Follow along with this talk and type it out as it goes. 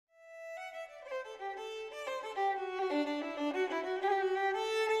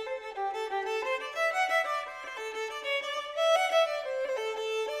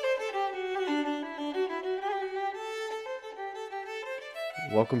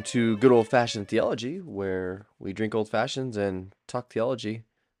Welcome to Good Old Fashioned Theology, where we drink old fashions and talk theology.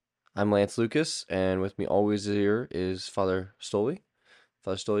 I'm Lance Lucas, and with me always here is Father Stoley.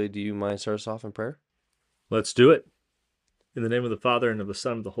 Father Stoley, do you mind start us off in prayer? Let's do it. In the name of the Father, and of the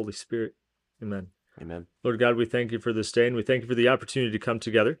Son, and of the Holy Spirit. Amen. Amen. Lord God, we thank you for this day, and we thank you for the opportunity to come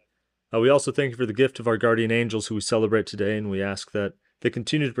together. We also thank you for the gift of our guardian angels who we celebrate today, and we ask that they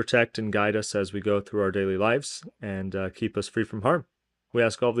continue to protect and guide us as we go through our daily lives and keep us free from harm. We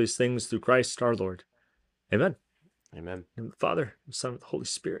ask all these things through Christ our Lord. Amen. Amen. In the Father, the Son, and the Holy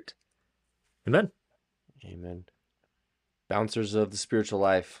Spirit. Amen. Amen. Bouncers of the spiritual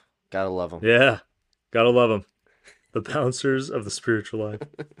life. Gotta love them. Yeah, gotta love them. The bouncers of the spiritual life.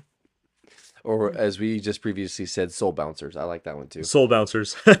 Or as we just previously said, soul bouncers. I like that one too. Soul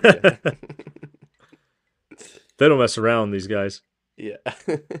bouncers. Yeah. They don't mess around, these guys. Yeah.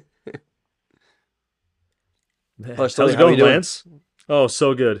 Man, How's how's it how you going, doing? Lance? Oh,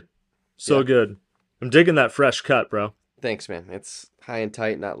 so good. So Yeah. good. I'm digging that fresh cut, bro. Thanks, man. It's high and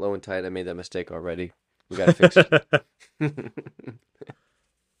tight, not low and tight. I made that mistake already. We gotta fix it.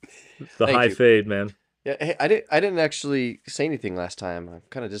 The Thank high you. fade, man. Yeah, hey, I didn't actually say anything last time. I'm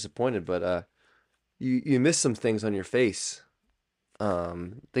kind of disappointed, but you missed some things on your face.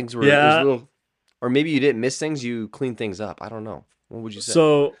 Things were it was a Yeah. little, or maybe you didn't miss things. You cleaned things up. I don't know. What would you say?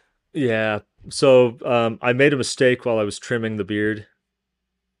 So, yeah. So, I made a mistake while I was trimming the beard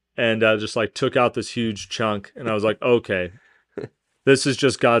and just like took out this huge chunk. And I was like, okay, this is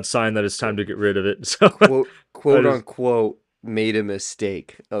just God's sign that it's time to get rid of it. So, Quote I just, unquote made a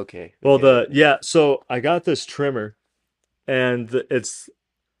mistake. Okay, well, yeah, so I got this trimmer and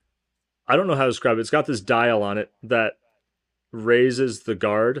I don't know how to describe it. It's got this dial on it that raises the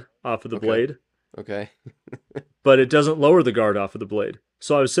guard off of the okay, blade, okay. but it doesn't lower the guard off of the blade.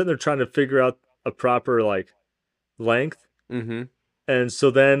 So I was sitting there trying to figure out a proper like length. Mm-hmm. And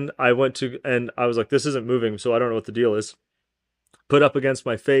so then I went to and I was like, this isn't moving, so I don't know what the deal is. Put up against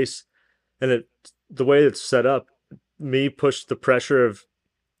my face, and the way it's set up, me pushed the pressure of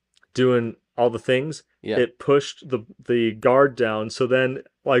doing all the things. Yeah. It pushed the guard down. So then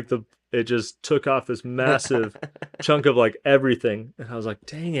like it just took off this massive chunk of like everything. And I was like,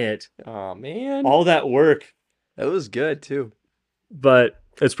 dang it. Oh man, All that work. that was good too. But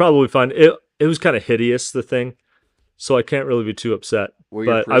it's probably fine. It was kind of hideous, the thing. So I can't really be too upset. Were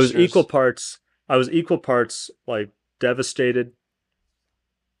your But parishioners? I was equal parts like devastated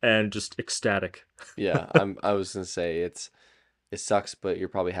and just ecstatic. Yeah, I was gonna say it sucks, but you're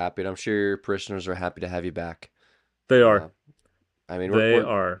probably happy, and I'm sure your parishioners are happy to have you back. They Uh, are. I mean, They we're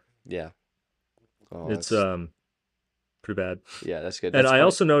are. yeah. Oh, It's that's pretty bad. yeah, that's good. And That's I funny.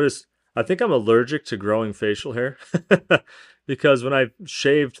 also noticed I think I'm allergic to growing facial hair because when I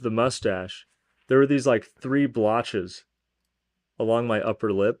shaved the mustache, there were these like three blotches along my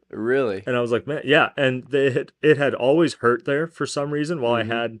upper lip. Really? And I was like, man, yeah. And it had always hurt there for some reason while I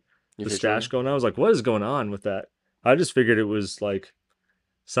Mm-hmm. had Your the facial stash hair? going on. I was like, what is going on with that? I just figured it was like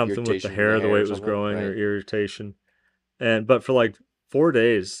something with the Irritation from the hair, the hair way or it was something, growing, or right? irritation. But for like 4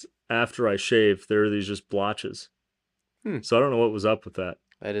 days after I shaved, there were these just blotches. Hmm. So I don't know what was up with that.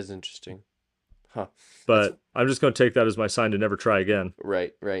 That is interesting. Huh. That's But I'm just going to take that as my sign to never try again.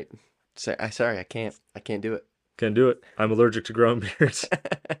 right, right. Sorry, I can't do it. Can't do it. I'm allergic to growing beards.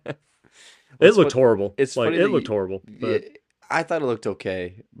 Well, It looked horrible. it's Like funny it that looked horrible. yeah, But I thought it looked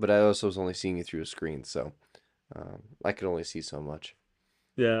okay, but I also was only seeing you through a screen, so I could only see so much.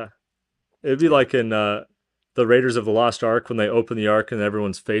 yeah, it'd be Yeah. like in the Raiders of the Lost Ark when they open the Ark and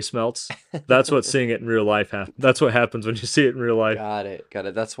everyone's face melts. That's what seeing it in real life happens. That's what happens when you see it in real life. Got it. Got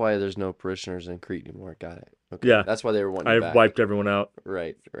it. That's why there's no parishioners in Crete anymore. Got it. Okay. Yeah, That's why they were wanting you I back. wiped everyone out.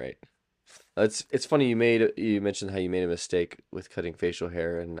 Right, right. It's funny you mentioned how you made a mistake with cutting facial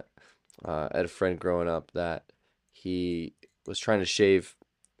hair, and I had a friend growing up that he was trying to shave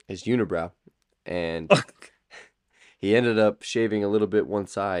his unibrow, and he ended up shaving a little bit one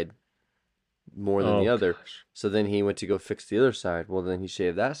side more than the Oh other. gosh. So then he went to go fix the other side. Well, then he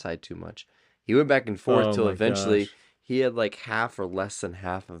shaved that side too much. He went back and forth Oh till my eventually gosh. he had like half or less than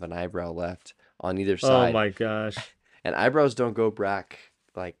half of an eyebrow left on either Oh side. my gosh. And eyebrows don't go back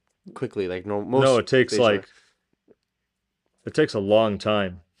like quickly, like no No, most it takes facial hair. like it takes a long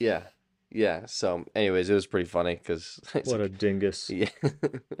time. Yeah, yeah. So, anyways, it was pretty funny because it's What a like, dingus. yeah,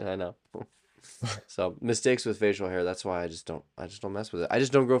 I know. So mistakes with facial hair. That's why I just don't mess with it. I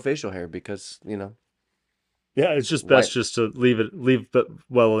just don't grow facial hair because Yeah, it's just why? best just to leave it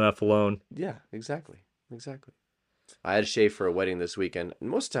well enough alone. Yeah, exactly, exactly. I had a shave for a wedding this weekend. And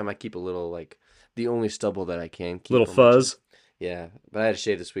most of the time, I keep a little like the only stubble that I can keep Little on my chin. fuzz. Yeah, but I had a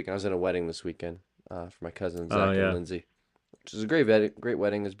shave this weekend. I was at a wedding this weekend for my cousins Oh Zach and yeah. Lindsay. which is a great wedding. Great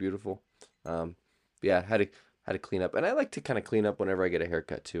wedding. It's beautiful. Um, yeah, had to clean up, and I like to kind of clean up whenever I get a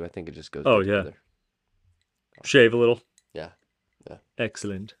haircut too. I think it just goes Oh good yeah. together. Shave a little. Yeah, yeah,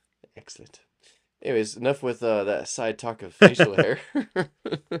 Excellent. excellent. Anyways, enough with that side talk of facial hair.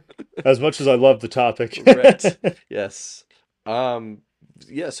 As much as I love the topic. Right. Yes. Um,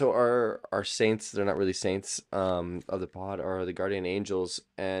 yeah, so our saints, they're not really saints, of the pod, are the guardian angels,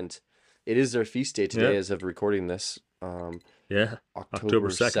 and it is their feast day Yeah. today as of recording this, Yeah. October October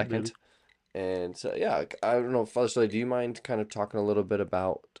 2nd, 2nd. baby. And so yeah, I don't know, Father Sully, do you mind kind of talking a little bit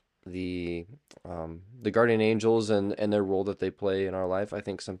about the guardian angels and their role that they play in our life? I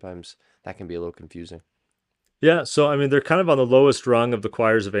think sometimes that can be a little confusing. Yeah, so I mean they're kind of on the lowest rung of the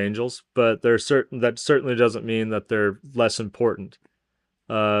choirs of angels, but they're certain that certainly doesn't mean that they're less important.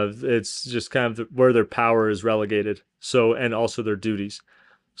 It's just kind of where their power is relegated. So and also their duties.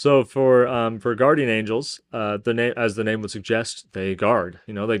 So for guardian angels, the name as the name would suggest, they guard.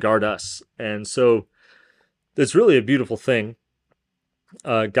 You know, they guard us, and so it's really a beautiful thing.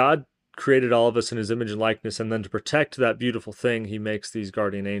 God created all of us in His image and likeness, and then to protect that beautiful thing, He makes these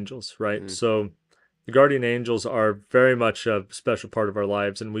guardian angels. Right. Mm, So the guardian angels are very much a special part of our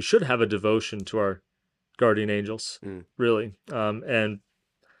lives, and we should have a devotion to our guardian angels, mm. really, and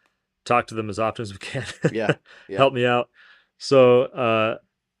talk to them as often as we can. Yeah, yeah, Help me out. So,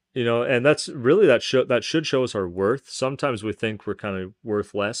 and that's really that should show us our worth. Sometimes we think we're kind of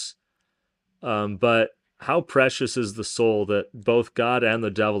worth less, but how precious is the soul that both God and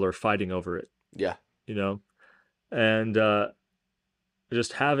the devil are fighting over it, yeah. you know? And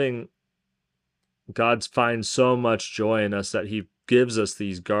just having God finds so much joy in us that He gives us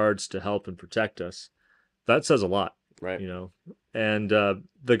these guards to help and protect us. That says a lot, Right. you know. And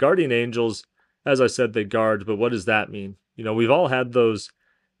the guardian angels, as I said, they guard, but what does that mean? You know, we've all had those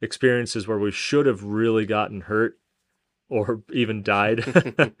experiences where we should have really gotten hurt or even died,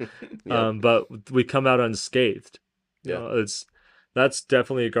 Yep. but we come out unscathed. You Yeah. know, that's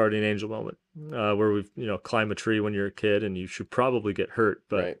definitely a guardian angel moment where we've climb a tree when you're a kid and you should probably get hurt,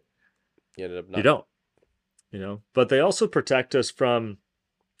 but Right. You ended up you not. don't. But they also protect us from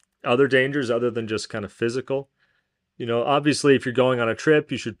other dangers other than just kind of physical. Obviously, if you're going on a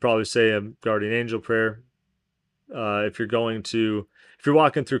trip, you should probably say a guardian angel prayer. If you're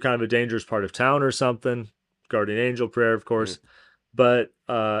walking through kind of a dangerous part of town or something, guardian angel prayer, of Mm, course. But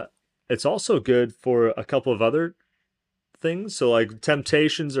it's also good for a couple of other things. So, like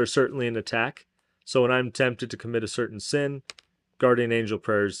temptations are certainly an attack. So when I'm tempted to commit a certain sin, guardian angel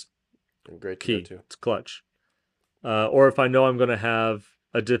prayers great to go key. to. It's clutch. Or if I know I'm going to have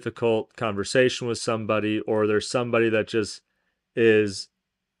a difficult conversation with somebody, or there's somebody that just is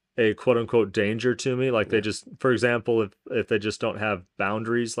a quote unquote danger to me, like they Yeah. just, for example, if they just don't have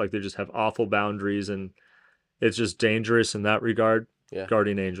boundaries, like they just have awful boundaries and it's just dangerous in that regard, Yeah.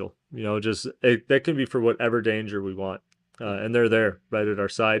 guardian angel, that can be for whatever danger we want. Mm, And they're there right at our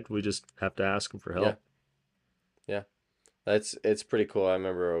side. We just have to ask them for yeah. help. Yeah. It's pretty cool. I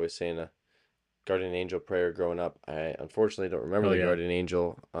remember always saying a guardian angel prayer growing up. I unfortunately don't remember Oh the yeah. guardian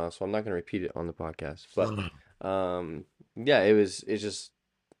angel, so I'm not going to repeat it on the podcast. But yeah, it's just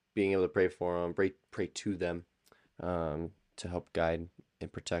being able to pray for them, pray to them, to help guide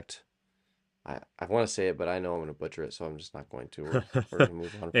and protect. I want to say it, but I know I'm going to butcher it, so I'm just not going to. We're going to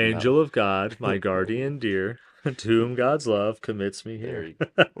move on from that Angel of God, my one. guardian dear, to whom God's love commits me There here.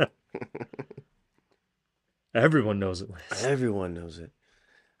 you go. Everyone knows it, Liz. Everyone knows it.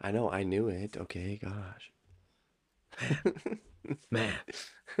 I know. I knew it. Okay, gosh. Man.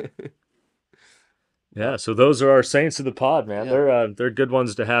 Yeah, so those are our saints of the pod, man. Yeah, They're good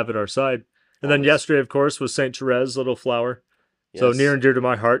ones to have at our side. And then always. yesterday, of course, was Saint Therese, little flower. So near Yes. and dear to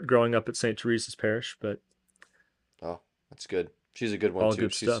my heart, growing up at Saint Teresa's parish. But Oh, that's good. She's a good one all too.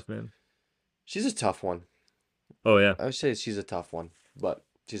 good She's stuff, man. she's a tough one. Oh yeah, I would say she's a tough one, but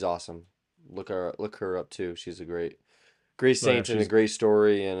she's awesome. Look her up too. She's a great oh yeah. saint and a She's great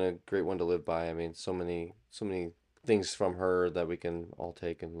story and a great one to live by. I mean, so many things from her that we can all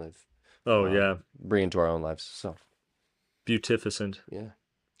take and live, oh um, yeah, bring into our own lives. So beautificent. yeah,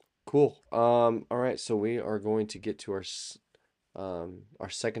 cool. All right. So we are going to get to our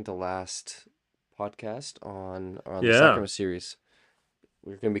second to last podcast on the Yeah, Sacrament Series.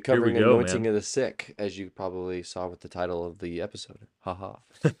 We're going to be here we covering go, anointing man. of the sick, as you probably saw with the title of the episode. Haha.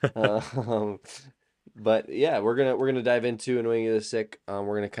 Um, but yeah, we're gonna dive into anointing of the sick.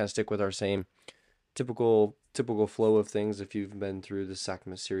 We're gonna kind of stick with our same typical flow of things. If you've been through the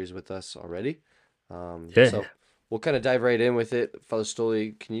Sacrament Series with us already, Yeah, so we'll kind of dive right in with it. Father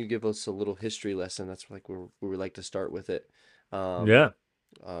Stoley, can you give us a little history lesson? That's like where we would like to start with it. Um, yeah.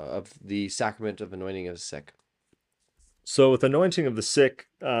 of the sacrament of anointing of the sick. So with anointing of the sick,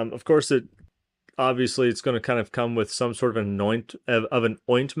 of course, it obviously it's going to kind of come with some sort of an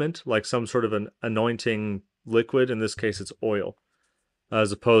ointment, like some sort of an anointing liquid. In this case, it's oil,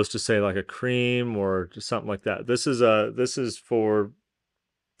 as opposed to say like a cream or just something like that. This is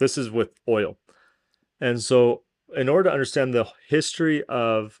with oil. And so, in order to understand the history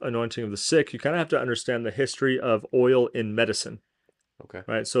of anointing of the sick, you kind of have to understand the history of oil in medicine, Okay.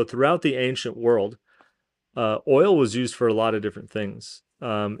 right? So, throughout the ancient world, oil was used for a lot of different things.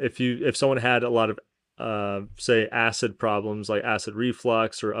 If someone had a lot of say acid problems like acid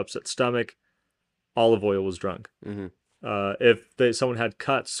reflux or upset stomach, olive oil was drunk. Mm-hmm. If someone had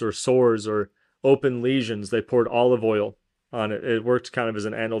cuts or sores or open lesions, they poured olive oil on it. It worked kind of as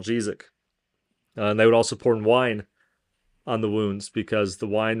an analgesic. And they would also pour wine on the wounds because the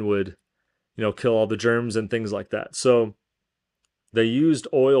wine would, kill all the germs and things like that. So they used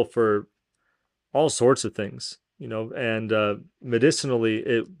oil for all sorts of things, and medicinally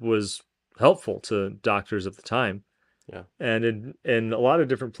it was helpful to doctors of the time. Yeah. And in a lot of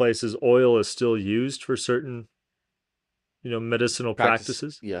different places, oil is still used for certain, medicinal Practice.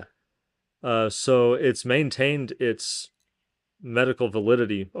 practices. Yeah. So it's maintained its medical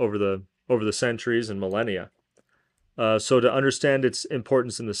validity over the centuries and millennia. So to understand its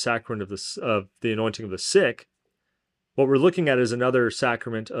importance in the sacrament of the anointing of the sick, what we're looking at is another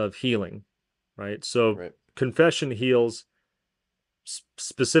sacrament of healing, right? So Right. confession heals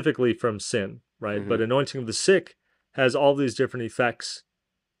specifically from sin, right? Mm-hmm. But anointing of the sick has all these different effects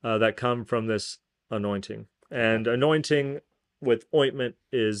that come from this anointing. Okay. And anointing with ointment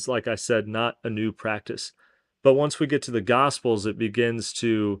is, like I said, not a new practice. But once we get to the Gospels, it begins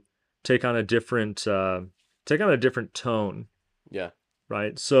to take on a different tone, Yeah.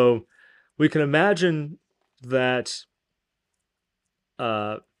 right? So we can imagine that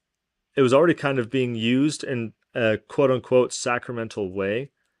uh, it was already kind of being used in a quote unquote sacramental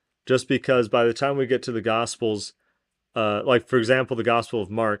way, just because by the time we get to the Gospels, like for example, the Gospel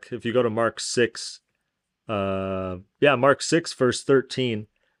of Mark, if you go to Mark 6, Mark 6, verse 13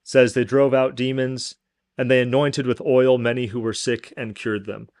 says they drove out demons and they anointed with oil many who were sick and cured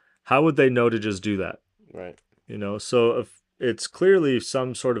them. How would they know to just do that? Right. So if it's clearly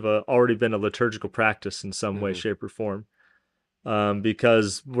some sort of already been a liturgical practice in some way, Mm-hmm. shape, or form,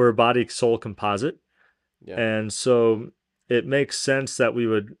 because we're a body soul composite. Yeah. And so it makes sense that we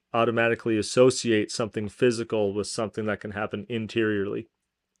would automatically associate something physical with something that can happen interiorly.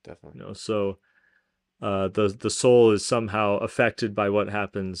 Definitely. So the soul is somehow affected by what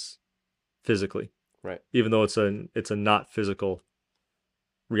happens physically, Right. even though it's a not physical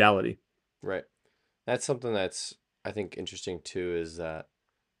reality. Right. That's something that's, I think, interesting too, is that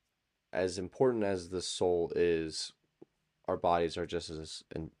as important as the soul is, our bodies are just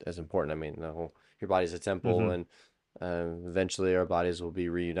as important. I mean, your body's a temple, Mm-hmm. and eventually our bodies will be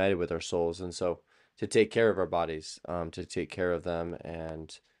reunited with our souls. And so, to take care of our bodies, to take care of them,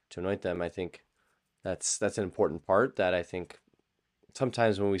 and to anoint them, I think that's an important part. That I think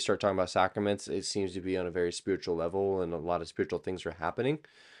sometimes when we start talking about sacraments, it seems to be on a very spiritual level, and a lot of spiritual things are happening.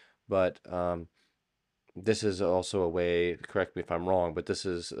 But this is also a way. Correct me if I'm wrong, but this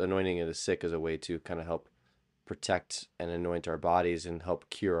is anointing of the sick as a way to kind of help protect and anoint our bodies and help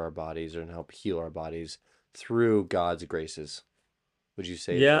cure our bodies and help heal our bodies through God's graces. Would you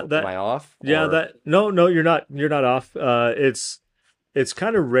say, Yeah, am I off? yeah, Or no, you're not off. It's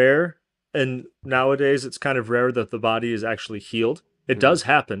kind of rare, and nowadays it's kind of rare that the body is actually healed. It Mhm. does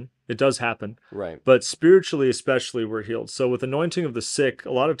happen. It does happen. Right. But spiritually, especially, we're healed. So with anointing of the sick,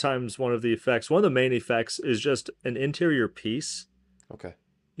 a lot of times one of the main effects is just an interior peace, Okay.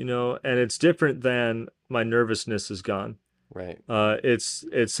 and it's different than my nervousness is gone. Right. It's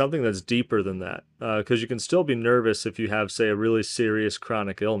something that's deeper than that, because you can still be nervous if you have, say, a really serious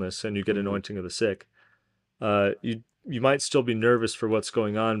chronic illness and you get Hmm. anointing of the sick. You might still be nervous for what's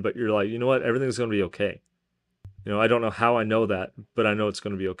going on, but you're like, you know what, everything's going to be okay. I don't know how I know that, but I know it's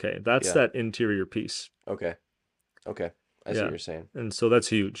going to be okay. That's Yeah. that interior peace. Okay. Okay. I see what Yeah, you're saying. and so that's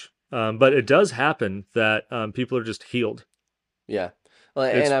huge. But it does happen that people are just healed. Yeah. Well,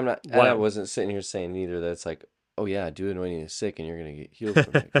 It's and I wild. wasn't sitting here saying either that it's like, oh yeah, do anointing is sick and you're gonna get healed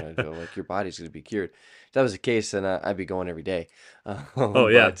from it, kind of deal. Like your body's gonna be cured. If that was the case, then I'd be going every day. Oh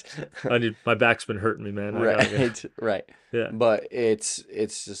yeah, But I need my back's been hurting me, man. I gotta get. right, right. Yeah. But it's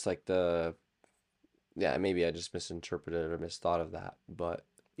just like yeah, maybe I just misinterpreted or misthought of that. But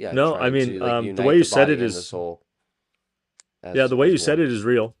yeah, No, I trying mean, to like the way unite you the said it body and the is, soul yeah, the way as you said one. it is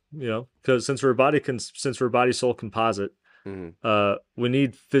real. Because since we're a body soul composite, Hmm. we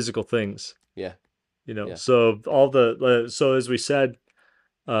need physical things. Yeah, yeah. So as we said,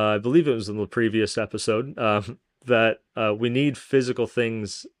 I believe it was in the previous episode. that we need physical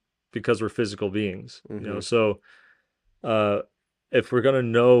things because we're physical beings. Mm-hmm. So uh, if we're gonna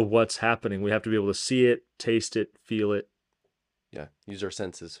know what's happening, we have to be able to see it, taste it, feel it, Yeah. Use our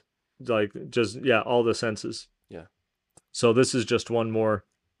senses. like just yeah, all the senses. Yeah. So this is just one more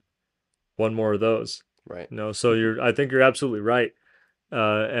of those. Right. So I think you're absolutely right.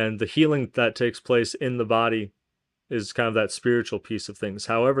 And the healing that takes place in the body is kind of that spiritual piece of things.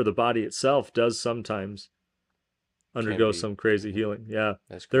 However, the body itself does sometimes Can undergo be. some crazy Hmm. healing. Yeah.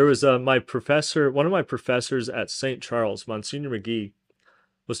 That's There crazy. was one of my professors at St. Charles, Monsignor McGee,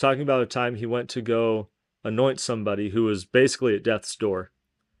 was talking about a time he went to go anoint somebody who was basically at death's door.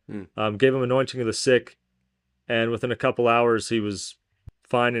 Hmm. Gave him anointing of the sick, and within a couple hours he was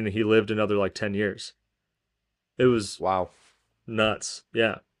fine and he lived another like 10 years. It was Wow. nuts.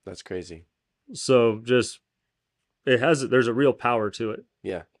 Yeah. That's crazy. So just there's a real power to it.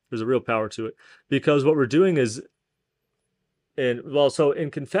 Yeah. There's a real power to it because what we're doing is so in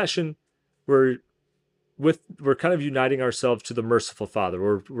confession, we're we're kind of uniting ourselves to the merciful Father.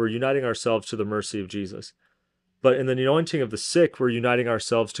 We're uniting ourselves to the mercy of Jesus. But in the anointing of the sick, we're uniting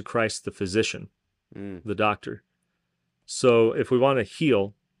ourselves to Christ the physician, Mm. the doctor. So if we want to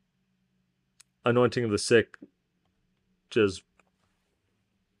heal, anointing of the sick just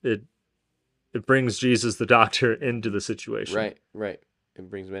it it brings Jesus the doctor into the situation. Right. Right. It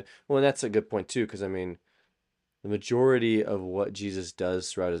brings me in. Well, and that's a good point too, because I mean, the majority of what Jesus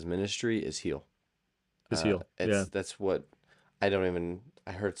does throughout his ministry is heal. Is heal. It's Yeah. that's what I don't even.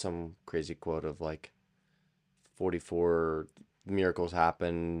 I heard some crazy quote of like 44 miracles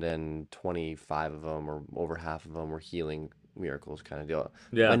happened and 25 of them or over half of them were healing miracles kind of deal.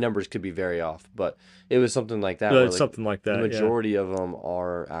 My Yeah. numbers could be very off, but it was something like that where It's like something like the that. Yeah. majority of them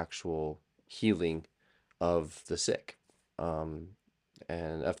are actual healing of the sick.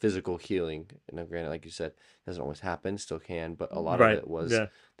 And a physical healing. And granted, like you said, doesn't always happen, still can, but a lot of Right. it was Yeah.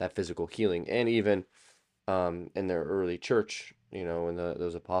 that physical healing. And even in their early church, in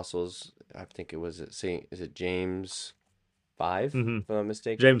those apostles, I think it was at Saint, is it James 5, Hmm. if I'm not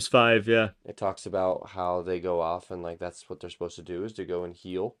mistaken? James 5. Yeah. It talks about how they go off and like that's what they're supposed to do is to go and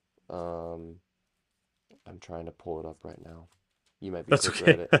heal. Um, I'm trying to pull it up right now. You might be That's quicker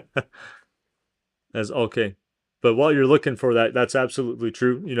at okay. it. That's okay. But while you're looking for that, that's absolutely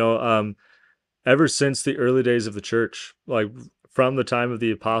true. Ever since the early days of the church, like from the time of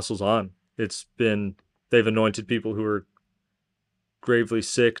the apostles on, they've anointed people who are gravely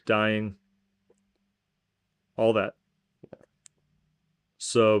sick, dying, all that.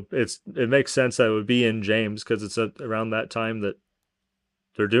 So it makes sense that it would be in James because it's around that time that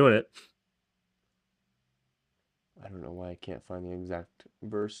they're doing it. I don't know why I can't find the exact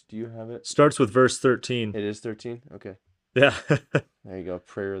verse. Do you have it? Starts with verse 13. It is 13? Okay. Yeah. There you go.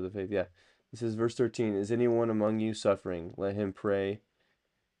 Prayer of the faith. Yeah. It says, verse 13, is anyone among you suffering? Let him pray.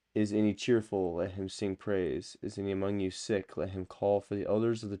 Is any cheerful? Let him sing praise. Is any among you sick? Let him call for the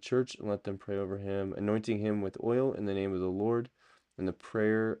elders of the church and let them pray over him, anointing him with oil in the name of the Lord. And the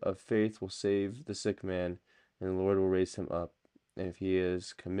prayer of faith will save the sick man, and the Lord will raise him up. And if he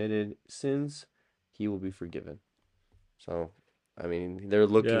has committed sins, he will be forgiven. So, I mean, they're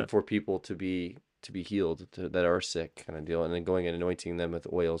looking Yeah. for people to be healed that are sick, kind of deal, and then going and anointing them with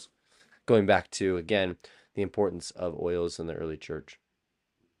oils. Going back to again the importance of oils in the early church.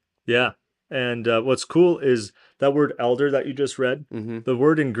 Yeah. And what's cool is that word elder that you just read. Mm-hmm. The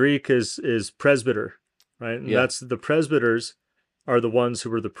word in Greek is presbyter, right? And Yeah. that's the presbyters are the ones who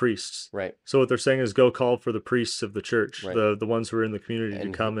were the priests. Right. So what they're saying is go call for the priests of the church, Right. the ones who are in the community to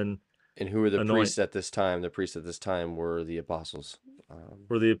And come and who were the anoint. priests at this time? The priests at this time were the apostles.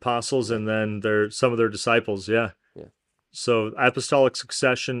 Were the apostles Yeah. and then some of their disciples. Yeah. Yeah. So apostolic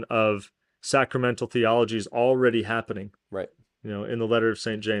succession of sacramental theology is already happening, Right. in the letter of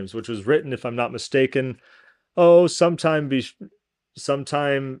St. James, which was written, if I'm not mistaken, oh, sometime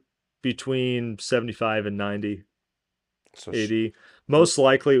between 75 and 90 So AD. for Most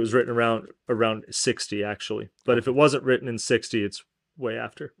likely it was written around 60 actually. But if okay. it wasn't written in 60, it's way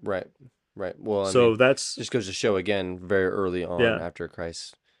after. Right. Right. Well, I So mean, that's just goes to show again, very early on yeah. after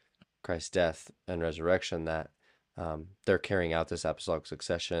Christ's death and resurrection, that they're carrying out this apostolic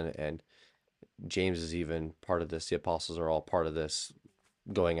succession, and James is even part of this. The apostles are all part of this,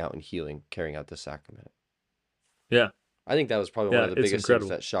 going out and healing, carrying out this sacrament. Yeah. I think that was probably one of Yeah, the it's biggest things incredible.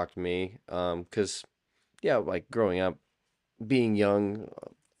 that shocked me. Because yeah, like growing up, being young,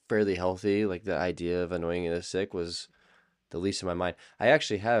 fairly healthy, like the idea of anointing the sick was the least in my mind. I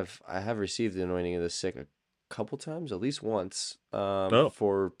have received the anointing of the sick a couple times, at least once, Oh,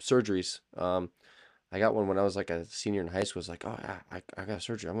 for surgeries. I got one when I was like a senior in high school. It's like, oh yeah, I got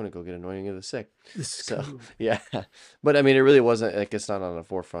surgery. I'm gonna go get anointing of the sick. This is So cool. yeah, but I mean, it really wasn't like it's not on the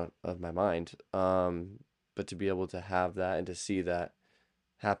forefront of my mind. But to be able to have that and to see that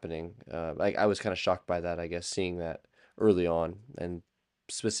happening, like I was kind of shocked by that. I guess seeing that early on and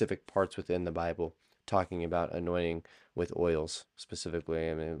specific parts within the Bible talking about anointing with oils specifically,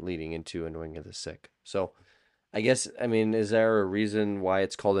 I mean, leading into anointing of the sick. So I guess, I mean, is there a reason why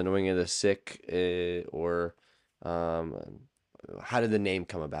it's called anointing of the sick, or um, how did the name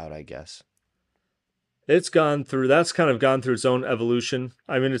come about? I guess. It's gone through, that's kind of gone through its own evolution.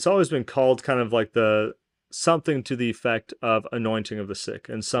 I mean, it's always been called kind of like the something to the effect of anointing of the sick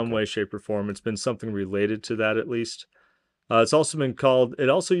in some Okay. way, shape, or form. It's been something related to that at least. It's also been called, it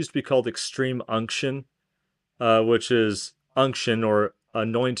also used to be called extreme unction, which is unction or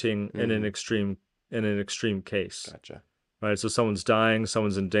anointing Mm-hmm. in an extreme case, Gotcha. right? So someone's dying,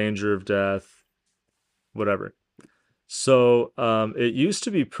 someone's in danger of death, whatever. So it used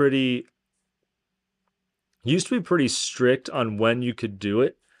to be pretty strict on when you could do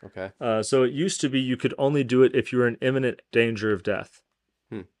it. Okay. So it used to be you could only do it if you were in imminent danger of death.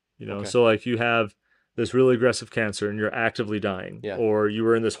 Hmm. You know, Okay. so like you have this really aggressive cancer and you're actively dying, Yeah. or you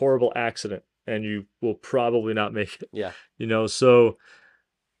were in this horrible accident and you will probably not make it. Yeah. You know, so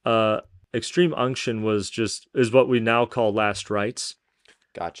uh, extreme unction is what we now call last rites,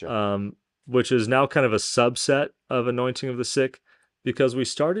 Gotcha. um, which is now kind of a subset of anointing of the sick, because we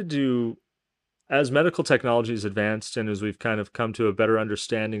started to, as medical technology has advanced and as we've kind of come to a better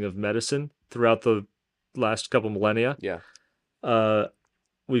understanding of medicine throughout the last couple millennia, Yeah. uh,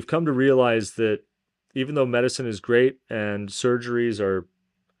 we've come to realize that even though medicine is great and surgeries are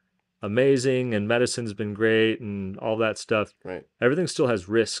amazing and medicine's been great and all that stuff, Right. everything still has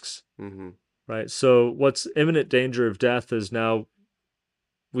risks, Mm-hmm. right? So what's imminent danger of death is now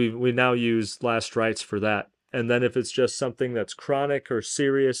we now use last rites for that. And then if it's just something that's chronic or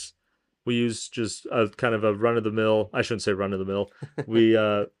serious, we use just a kind of a run of the mill. I shouldn't say run of the mill. We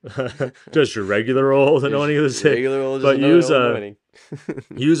just your regular old Just anointing of the sick, regular old, just but another old anointing.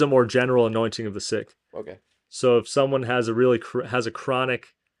 use a more general anointing of the sick. Okay. So if someone has has a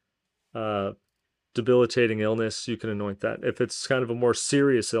chronic uh, debilitating illness, you can anoint that. If it's kind of a more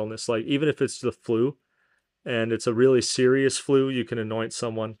serious illness, like even if it's the flu and it's a really serious flu, you can anoint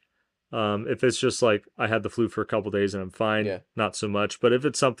someone. If it's just like I had the flu for a couple days and I'm fine, Yeah. not so much. But if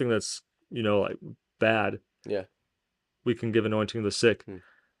it's something that's like bad, Yeah. we can give anointing of the sick.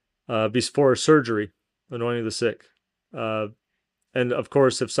 Hmm. Before surgery, anointing of the sick. Uh, and of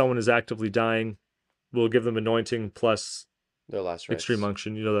course, if someone is actively dying, we'll give them anointing plus Their last extreme rites.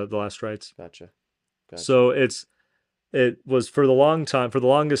 unction. You know the last rites. Gotcha. Gotcha. So it was for the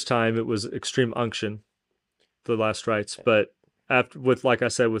longest time it was extreme unction, the last rites. Okay. But after with like I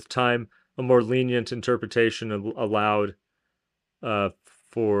said, with time, a more lenient interpretation allowed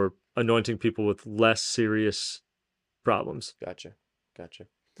for anointing people with less serious problems. Gotcha. Gotcha.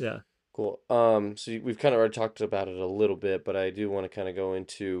 Yeah. Cool. So we've kind of already talked about it a little bit, but I do want to kind of go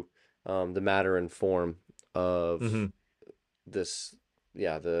into the matter and form of Hmm. this,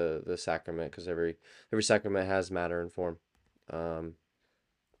 yeah, the sacrament, because every sacrament has matter and form. Am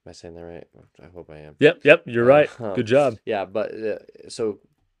I saying that right? I hope I am. Yep. Yep. You're Uh, right. um, Good job. yeah, but so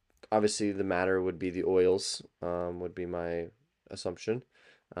obviously the matter would be the oils, would be my assumption.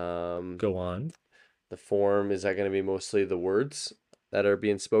 Um, Go on. the form, is that going to be mostly the words that are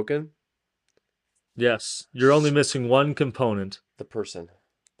being spoken? Yes. You're only missing one component. The person,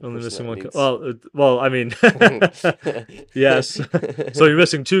 the Only person missing that one. needs. Well, I mean, yes. So you're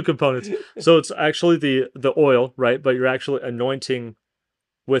missing two components. So it's actually the oil, right? But you're actually anointing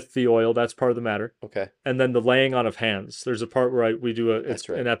with the oil. That's part of the matter. Okay, And then the laying on of hands. There's a part where we do it's that's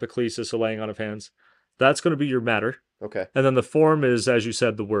an right. epiclesis, a laying on of hands. That's going to be your matter. Okay, And then the form is, as you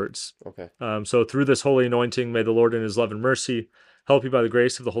said, the words. okay, So through this holy anointing, may the Lord in his love and mercy help you by the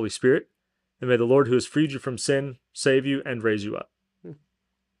grace of the Holy Spirit. And may the Lord who has freed you from sin save you and raise you up. hmm,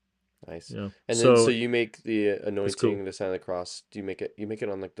 nice. You know, And then so so you make the it's cool. anointing, the sign of the cross. Do you make it? You make it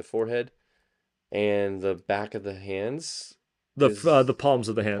on like the forehead and the back of the hands. The Is palms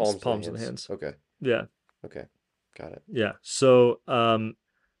of the the hands, palms of the palms of the hands? hands. Okay, Yeah, okay, got it. yeah. So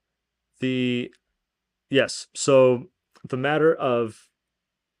the yes, so the matter of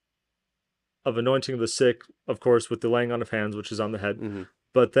anointing of the sick, of course, with the laying on of hands, which is on the head. Mm-hmm.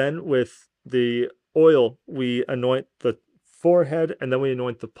 But then with the oil, we anoint the forehead and then we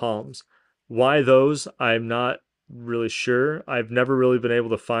anoint the palms. Why those? I'm not really sure. I've never really been able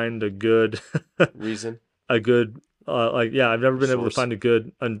to find a good, Reason a good, yeah, I've never or been able to source? find a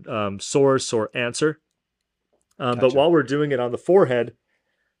good source or answer. But Gotcha. while we're doing it on the forehead,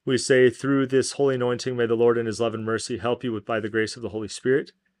 we say, through this holy anointing, may the Lord in his love and mercy help you with by the grace of the Holy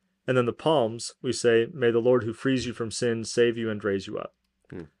Spirit. And then the palms, we say, may the Lord who frees you from sin save you and raise you up.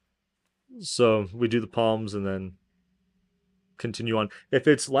 Hmm. So we do the palms and then continue on. If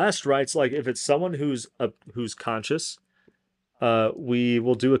it's last rites, like if it's someone who's conscious, we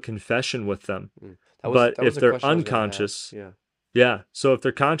will do a confession with them. Hmm. But That was if a they're question I was gonna ask. unconscious, Yeah. yeah. So if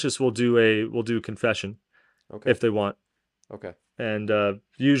they're conscious, we'll do a confession Okay. if they want, Okay. and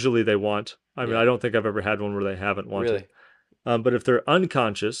usually they want. I mean, Yeah. I don't think I've ever had one where they haven't wanted. Really. But if they're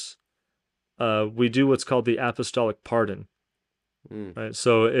unconscious, we do what's called the apostolic pardon. Hmm. Right.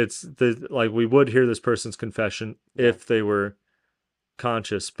 So it's the like we would hear this person's confession Yeah. if they were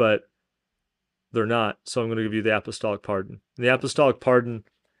conscious, but they're not. So I'm going to give you the apostolic pardon. The Gotcha. apostolic pardon,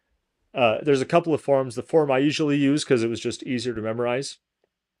 there's a couple of forms. The form I usually use because it was just easier to memorize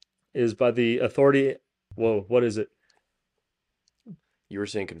is by the authority. Whoa, what is it? You were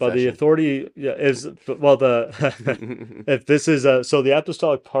saying By the confession. authority, yeah, is well the if this is so the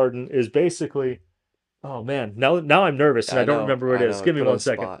apostolic pardon is basically. Oh man, now I'm nervous and I I don't know. remember where it I is. know. Give me Put on one the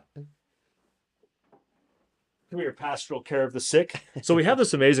second. spot. Come here, pastoral care of the sick. So we have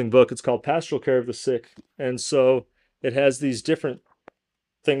this amazing book. It's called Pastoral Care of the Sick, and so it has these different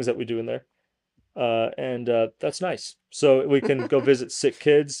things that we do in there. And that's nice. So we can go visit sick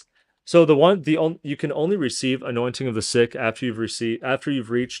kids. So you can only receive anointing of the sick after you've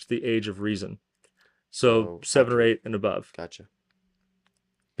reached the age of reason. So So 7 or 8 and above, gotcha.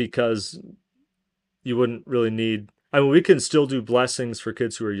 because you wouldn't really need. I mean, we can still do blessings for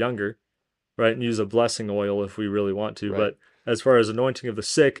kids who are younger, right, and use a blessing oil if we really want to. Right. But as far as anointing of the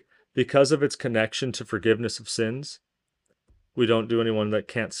sick, because of its connection to forgiveness of sins, we don't do anyone that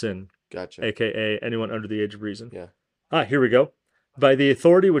can't sin, Gotcha. aka anyone under the age of reason. Yeah. Here we go. By the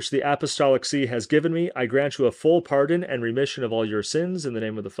authority which the apostolic see has given me, I grant you a full pardon and remission of all your sins in the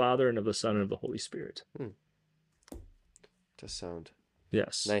name of the Father and of the Son and of the Holy Spirit. Hmm. Does sound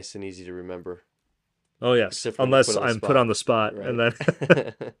Yes. nice and easy to remember, Oh, yes. except when you're put Unless on the I'm put on spot. the spot and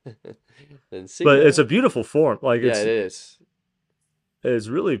Right. then. Then see But it's ya. a beautiful form. Like Yeah, it is. it's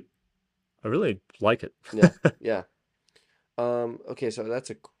really, I really like it. Yeah. Yeah. Okay, so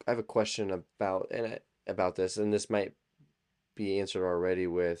I have a question about this, and this might be answered already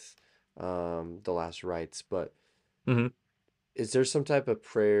with the last rites, but Hmm. is there some type of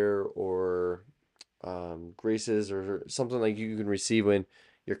prayer or graces or something like you can receive when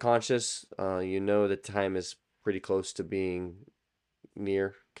you're conscious? You know the time is pretty close to being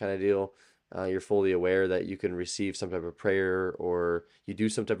near, kind of deal. You're fully aware that you can receive some type of prayer, or you do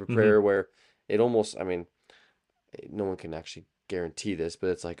some type of Hmm. prayer where it almost, I mean, no one can actually guarantee this, but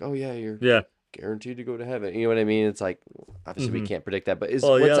it's like, oh yeah, you're Yeah. guaranteed to go to heaven. You know what I mean? It's like, obviously we Hmm. can't predict that, but is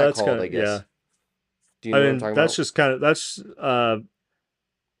Well, what's yeah, that that's called, kind I of, yeah. guess? Do you I know what I'm mean, talking that's about? just kind of, Is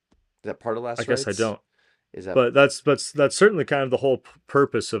that part of I last guess I rites? don't. Is that But that's certainly kind of the whole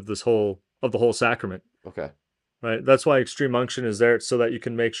purpose of the whole sacrament, okay? right? That's why extreme unction is there, so that you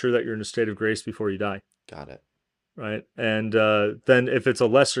can make sure that you're in a state of grace before you die, Got it. right? And then if it's a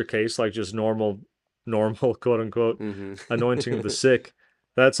lesser case, like just normal quote unquote anointing of the Mm-hmm. sick,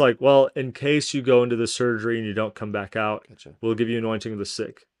 that's like, well, in case you go into the surgery and you don't come back out, Gotcha. we'll give you anointing of the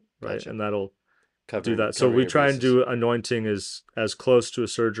sick, right? Gotcha. And that'll do that. So Covering we your try and bases. do anointing as close to a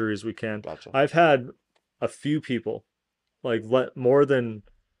surgery as we can. Gotcha. I've had a few people, like more than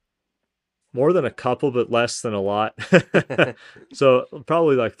a couple, but less than a lot. So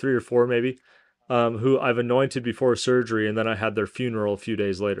probably like 3 or 4 maybe, who I've anointed before surgery, and then I had their funeral a few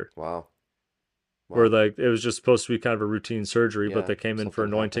days later, Wow. where Wow. like it was just supposed to be kind of a routine surgery, but Yeah. they came in for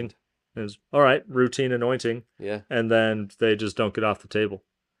Something anointing. happened. It was all right, routine anointing, Yeah. and then they just don't get off the table,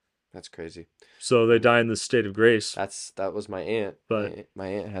 That's crazy. so they Um, die in this state of grace. that was my aunt. But My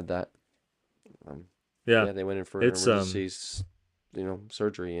aunt had that. Um, yeah, yeah, they went in for it's emergencies,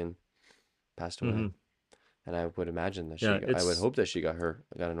 surgery and passed away. mhm. And I would imagine that Yeah, I would it's hope that she got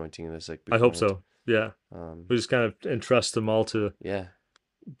anointing in the sick I hope beforehand. so. Yeah, Um, we just kind of entrust them all to yeah,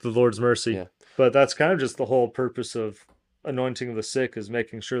 the Lord's mercy. yeah. But that's kind of just the whole purpose of anointing of the sick, is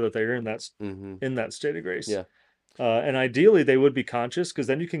making sure that they're Mm-hmm. in that state of grace. Yeah. And ideally, they would be conscious, because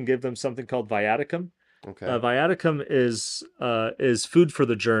then you can give them something called viaticum. Okay. Viaticum is food for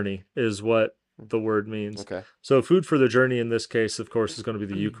the journey, is what the word means. Okay. So food for the journey in this case, of course, is going to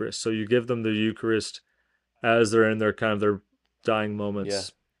be the Eucharist. So you give them the Eucharist as they're in their kind of their dying Yeah.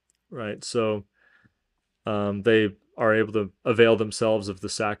 moments, right? So they are able to avail themselves of the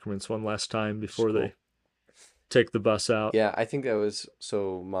sacraments one last time Which is before cool. they take the bus out. Yeah, I think that was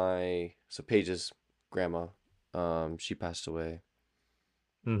Paige's grandma. She passed away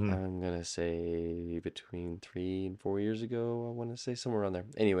Mm-hmm. I'm gonna say between 3 and 4 years ago. I want to say somewhere around there.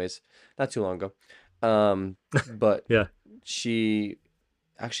 Anyways, not too long ago. But Yeah. she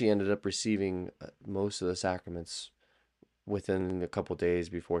actually ended up receiving most of the sacraments within a couple days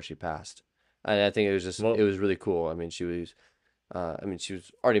before she passed. And I think it Well, was really cool. I mean, she was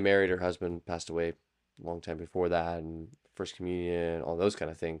already married. Her husband passed away a long time before that, and First Communion, all those kind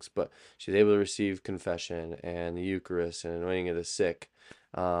of things. But she was able to receive confession and the Eucharist and anointing of the sick,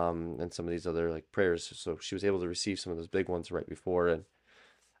 and some of these other like prayers. So she was able to receive some of those big ones right before. And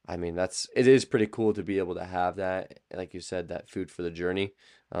I mean, it is pretty cool to be able to have that, like you said, that food for the journey,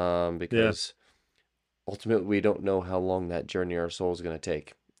 yeah. because ultimately we don't know how long that journey our soul is going to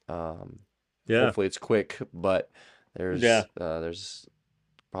take. Yeah. Hopefully it's quick, but Yeah. there's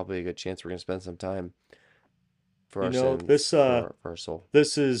probably a good chance we're going to spend some time for You our know, sins, for our soul.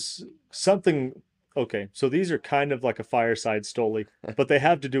 this is something. Okay, so these are kind of like a fireside story, but they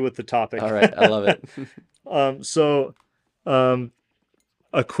have to do with the All topic. right, I love it. So, um,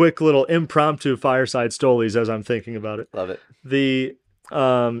 a quick little impromptu fireside stories as I'm thinking about it. Love it. The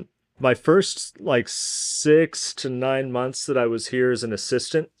my first like 6 to 9 months that I was here as an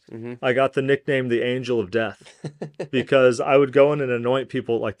assistant, Hmm. I got the nickname the Angel of Death because I would go in and anoint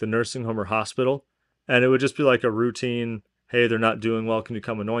people like the nursing home or hospital, and it would just be like a routine. Hey, they're not doing well. Can you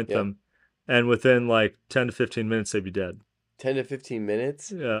come anoint Yeah, them? And within like 10 to 15 minutes, they'd be dead. 10 to 15 minutes.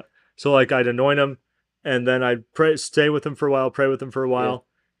 Yeah. So like I'd anoint them, and then I'd pray, stay with them for a while, pray with them for a Yeah, while,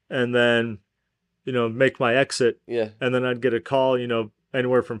 and then make my exit, yeah. and then I'd get a call,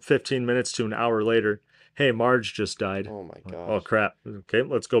 anywhere from 15 minutes to an hour later. Hey, Marge just died. Oh my Like, oh gosh. crap. Okay,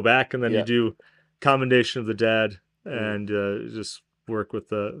 let's go back, and then you Yeah. do commendation of the dead, Hmm. and just work with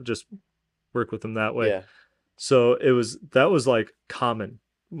them that way. Yeah. So that was like common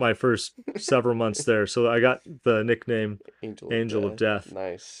my first several months there. So I got the nickname Angel of Angel of Death. Death.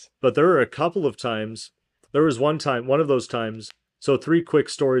 Nice. But there were a couple of times. There was one of those times. So three quick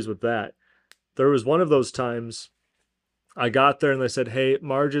stories with that. There was one of those times I got there and they said, "Hey,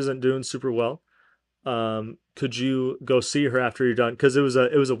 Marge isn't doing super well. Could you go see her after you're done?" Because it was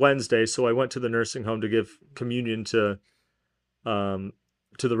a Wednesday, so I went to the nursing home to give communion um,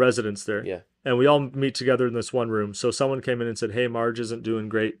 to the residents there, Yeah. and we all meet together in this one room. So someone came in and said, "Hey, Marge isn't doing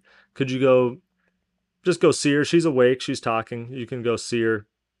great. Could you go see her? She's awake. She's talking. You can go see her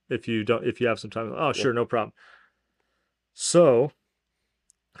if you have some time." Oh, Yeah. sure, no problem. So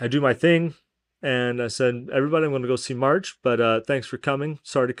I do my thing, and I said, "Everybody, I'm going to go see Marge, but thanks for coming.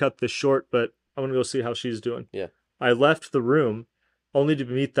 Sorry to cut this short, but I'm going to go see how she's doing." Yeah. I left the room only to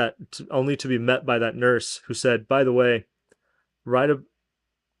be met by that nurse who said, "By the way, right ab-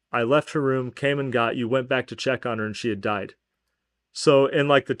 I left her room, came and got you, went back to check on her, and she had died." So in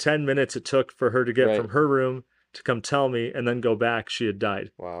like the 10 minutes it took for her to get Right. from her room to come tell me and then go back, she had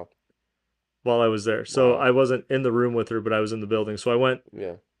died Wow. while I was there. So Wow. I wasn't in the room with her, but I was in the building. So I went,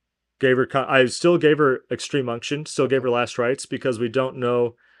 Yeah. I still gave her extreme unction, still gave Okay. her last rites because we don't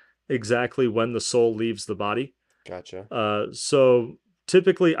know exactly when the soul leaves the body. Gotcha. So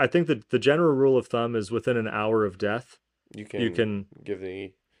typically, I think that the general rule of thumb is within an hour of death, You you can can give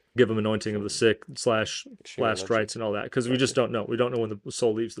the give them anointing of the some sick slash extreme last unction. rites and all that because we just Gotcha. don't know. We don't know when the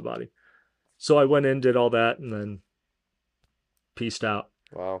soul leaves the body. So I went in, did all that, and then pieced out.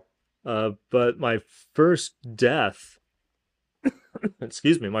 Wow. But my first death,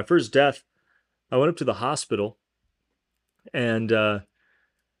 excuse me, my first death, I went up to the hospital, and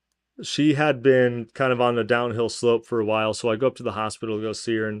she had been kind of on a downhill slope for a while. So I go up to the hospital to go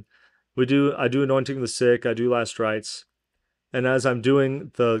see her, and I do anointing of the sick, I do last rites, and as I'm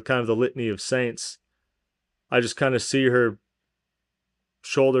doing the kind of the litany of saints, I just kind of see her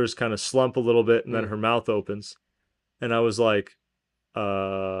shoulders kind of slump a little bit, and then Hmm. her mouth opens, and I was like,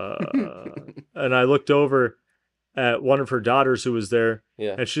 and I looked over at one of her daughters who was there,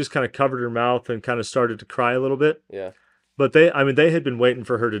 Yeah. and she just kind of covered her mouth and kind of started to cry a little bit. Yeah. But they had been waiting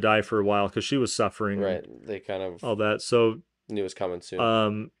for her to die for a while because she was suffering Right. and They kind of all that. So, knew it was coming soon.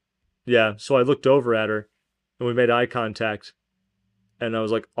 um, yeah. So I looked over at her, and we made eye contact, and I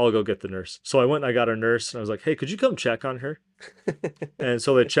was like, "I'll go get the nurse." So I went and I got a nurse, and I was like, "Hey, could you come check on her?" And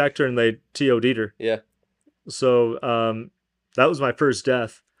so they checked her and they TOD'd her. Yeah. So that was my first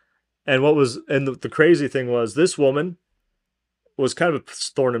death. And the crazy thing was this woman was kind of a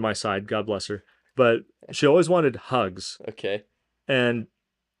thorn in my side, God bless her, but she always wanted hugs, Okay. and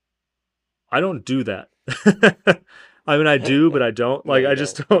I don't do that. I mean, I do, but I don't. No, Like, you I don't.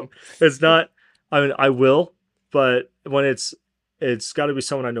 just don't. It's not. I mean, I will, but when it's got to be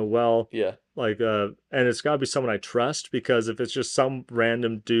someone I know well. Yeah. And it's got to be someone I trust, because if it's just some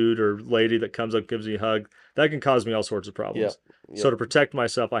random dude or lady that comes up, gives me a hug, that can cause me all sorts of Yep. problems. So Yep. to protect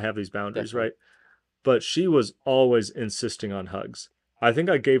myself, I have these boundaries, Definitely. right? But she was always insisting on hugs. I think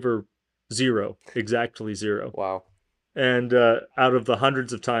I gave her zero, exactly zero. Wow. And out of the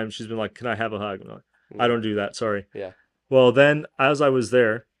hundreds of times she's been like, "Can I have a hug?" I'm like, "I Yeah. don't do that, sorry." Yeah. Well, then as I was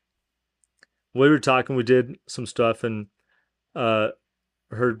there, we were talking, we did some stuff, and uh,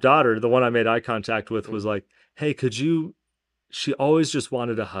 her daughter, the one I made eye contact with, was Hmm. like, "Hey, could you?" She always just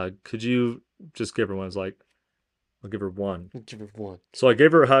wanted a hug. Could you just give her one? I was like, "I'll give her one." Give it one. So I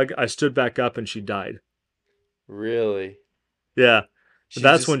gave her a hug. I stood back up, and she died. Really? Yeah, She's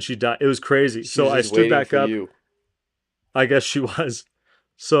that's just when she died. It was crazy. she So was I just stood waiting back for up. you. I guess she was.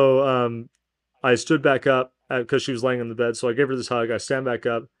 So I stood back up because she was laying in the bed. So I gave her this hug. I stand back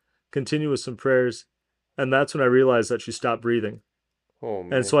up, continue with some prayers, and that's when I realized that she stopped breathing. Oh And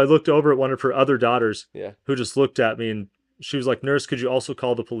man. so I looked over at one of her other daughters, Yeah. who just looked at me, and she was like, "Nurse, could you also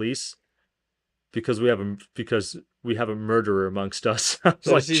call the police, because we have a murderer amongst us?" I was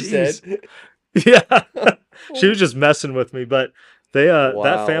So like, she said. "Jeez." Yeah. She Oh. was just messing with me, but that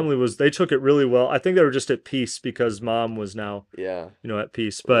Wow. family was, they took it really well. I think they were just at peace because mom was now, Yeah. at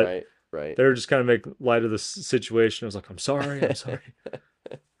peace, but Right. Right. they were just kind of making light of the situation. I was like, "I'm sorry, I'm sorry.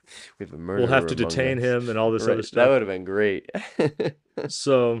 We have a We'll have murderer to among detain us. him," and all this other Right. That stuff. would have been great.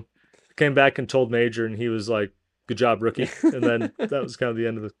 So came back and told Major, and he was like, "Good job, rookie." And then that was kind of the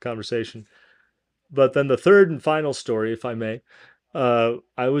end of the conversation. But then the third and final story, if I may,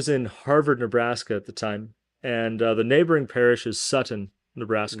 I was in Harvard, Nebraska at the time, and the neighboring parish is Sutton,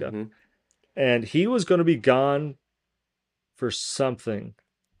 Nebraska. Hmm. And he was going to be gone for something.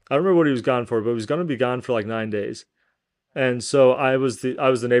 I don't remember what he was gone for, but he was going to be gone for like 9 days. And so I was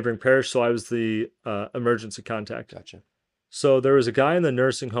the neighboring parish, so I was the emergency contact. Gotcha. So there was a guy in the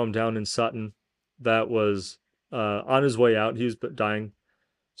nursing home down in Sutton that was on his way out. He was dying.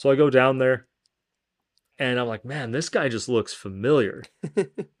 So I go down there, and I'm like, "Man, this guy just looks familiar.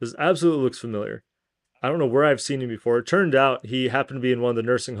 This absolutely looks familiar." I don't know where I've seen him before. It turned out he happened to be in one of the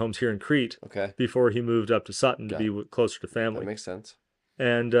nursing homes here in Crete Okay. before he moved up to Sutton to Got be closer to that family. makes sense.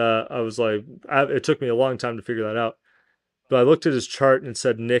 And I was like, it took me a long time to figure that out. But I looked at his chart and it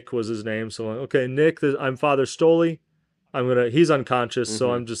said Nick was his name. So I'm like, "Okay, Nick, I'm Father Stoley. He's unconscious. So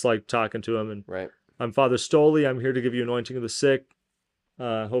Hmm. I'm just like talking to him, and Right. I'm Father Stoley. I'm here to give you anointing of the sick,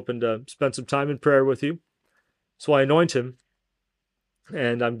 hoping to spend some time in prayer with you." So I anoint him,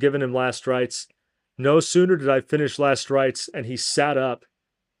 and I'm giving him last rites. No sooner did I finish last rites, and he sat up,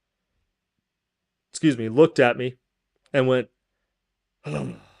 looked at me, and went,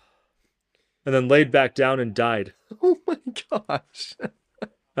 and then laid back down and died. Oh my gosh.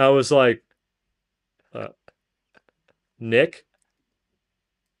 I was like, uh, "Nick,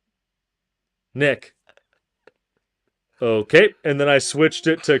 Nick, okay." And then I switched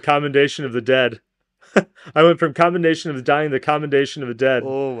it to commendation of the dead. I went from commendation of the dying to commendation of the dead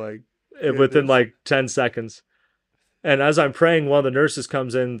Oh my within goodness. like 10 seconds. And as I'm praying, one of the nurses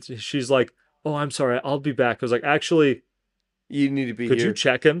comes in. She's like, "Oh, I'm sorry. I'll be back." I was like, "Actually, You need to be could you here.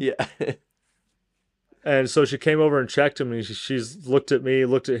 check him?" Yeah. And so she came over and checked him, and she's looked at me,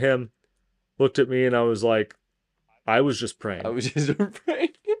 looked at him, looked at me, and I was like, "I was just I praying." was just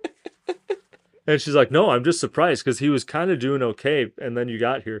afraid. And she's like, "No, I'm just surprised because he was kind of doing okay, and then you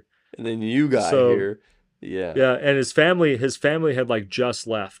got here." And then you got So here. Yeah. yeah, and his family had like just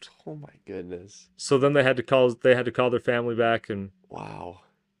left. Oh my goodness. So then they had to call their family back, and Wow.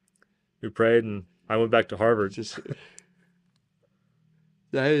 we prayed, and I went back to Harvard. Just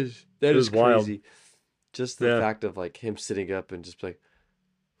that It is was wild. crazy. Just the Yeah. fact of like him sitting up and just like,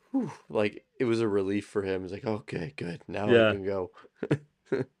 whew, like it was a relief for him. It's like, okay, good. Now I Yeah. can go.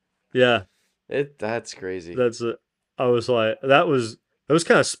 Yeah. That's crazy. That's it. I was like, that was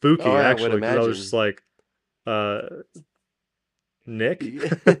kind of Oh, spooky I would actually, because I was just imagine. like, uh, "Nick."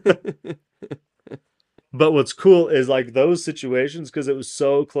 Yeah. But what's cool is like those situations, because it was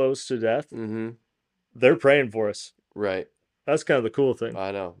so close to death, Mm-hmm. they're praying for us. Right. That's kind of the cool thing.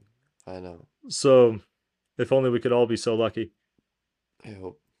 I know. I know. So if only we could all be so lucky. I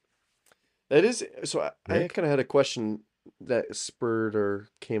hope. That is so I Nick? kind of had a question that spurred or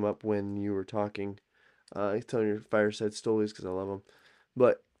came up when you were talking. Telling your fireside stories because I love them.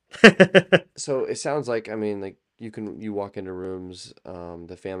 But so it sounds like, I mean, like you walk into rooms,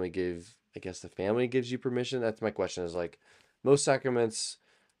 I guess the family gives you permission. That's my question, is like most sacraments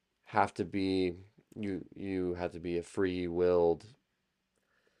have to be, you have to be a free willed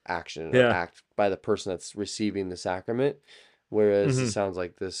action or Yeah. act by the person that's receiving the sacrament. Whereas it Hmm. sounds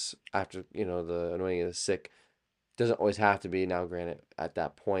like this, after, the anointing of the sick, Doesn't always have to be. Now, granted, at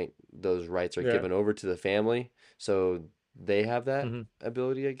that point, those rights are Yeah. given over to the family, so they have that Hmm.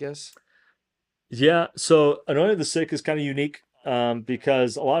 ability, I guess. Yeah. So anointing the sick is kind of unique,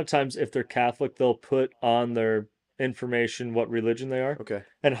 because a lot of times if they're Catholic, they'll put on their information what religion they are. Okay,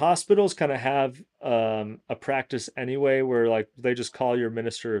 And hospitals kind of have a practice anyway where like they just call your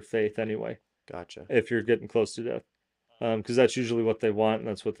minister of faith anyway gotcha, if you're getting close to death, because that's usually what they want and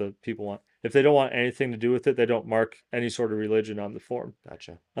that's what the people want. If they don't want anything to do with it, they don't mark any sort of religion on the form.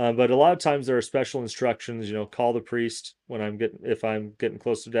 gotcha. But a lot of times there are special instructions. Call the priest when if I'm getting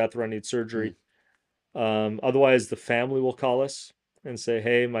close to death or I need Hmm. surgery. Otherwise, the family will call us and say,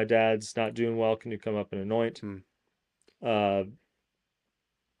 "Hey, my dad's not doing well. Can you come up and anoint?" Hmm. Uh,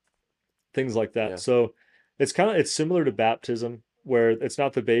 things like that. Yeah, So it's similar to baptism, where it's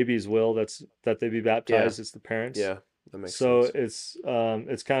not the baby's will that they be yeah, baptized; it's the parents. yeah. That makes So sense.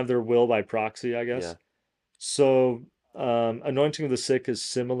 it's kind of their will by proxy, I Yeah. guess. So anointing of the sick is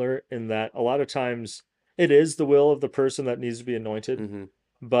similar in that a lot of times it is the will of the person that needs to be anointed, Hmm.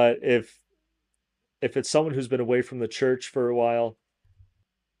 but if it's someone who's been away from the church for a while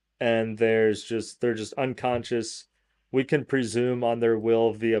and they're just unconscious, we can presume on their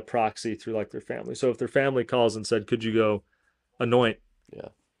will via proxy through like their family. So if their family calls and said, "Could you go anoint?" Yeah.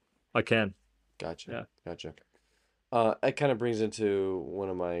 I can. Gotcha. Yeah. Gotcha. It kind of brings into one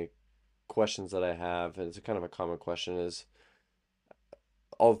of my questions that I have, and it's a kind of a common question is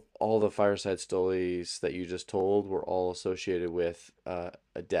all the fireside stories that you just told were all associated with a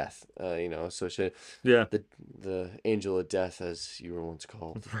death. Associated Yeah. the angel of death, as you were once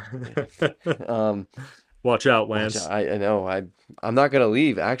called. um, Watch out, watch out! Lance. I know I'm not gonna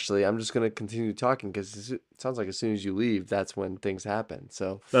leave. Actually, I'm just gonna continue talking because it sounds like as soon as you leave, that's when things happen.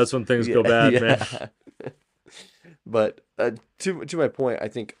 So, That's when things yeah, go bad, man. yeah. But to my point, I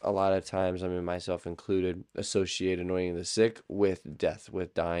think a lot of times, I mean myself included, associate anointing the sick with death,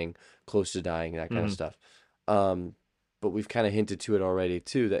 with dying, close to dying, that kind of Hmm. stuff. Um, but we've kind of hinted to it already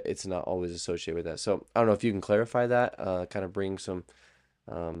too that it's not always associated with that. So I don't know if you can clarify that, kind of bring some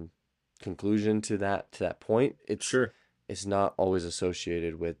um, conclusion to that point. Sure. It's not always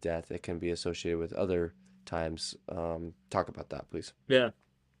associated with death. It can be associated with other times. Talk about that, please. Yeah.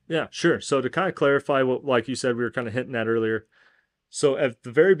 Yeah, sure. So to kind of clarify what, like you said, we were kind of hinting at earlier. So at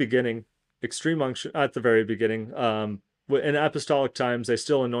the very beginning, extreme unction, at the very beginning, in apostolic times, they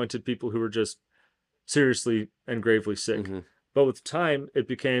still anointed people who were just seriously and gravely sick. Mm-hmm. But with time, it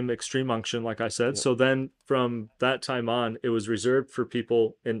became extreme unction, like I said. Yep. So then from that time on, it was reserved for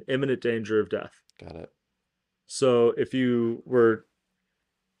people in imminent danger of death. Got it. So if you were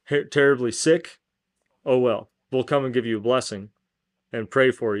terribly sick, oh well, we'll come and give you a blessing and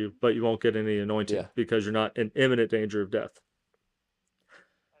pray for you, but you won't get any Yeah. anointing because you're not in imminent danger of death.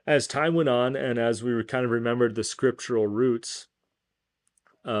 As time went on, and as we kind of remembered the scriptural roots,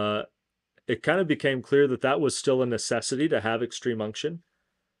 uh, it kind of became clear that that was still a necessity to have extreme unction.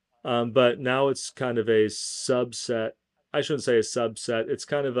 But now it's kind of a subset. I shouldn't say a subset. It's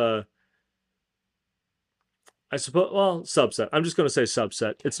kind of a, I suppose, well, subset. I'm just going to say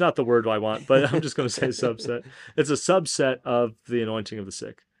subset. It's not the word I want, but I'm just going to say subset. It's a subset of the anointing of the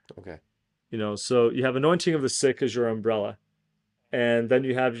sick. Okay. So you have anointing of the sick as your umbrella. And then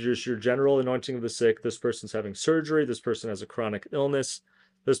you have just your general anointing of the sick. This person's having surgery. This person has a chronic illness.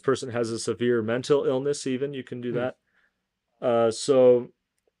 This person has a severe mental illness, even. You can do Hmm. that. So,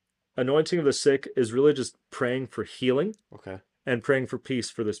 anointing of the sick is really just praying for healing Okay. and praying for peace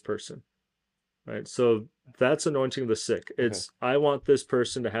for this person, right? So, that's anointing of the sick. Okay. I want this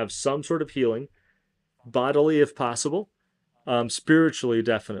person to have some sort of healing, bodily if possible, spiritually,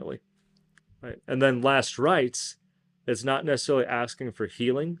 definitely, right? And then last rites, it's not necessarily asking for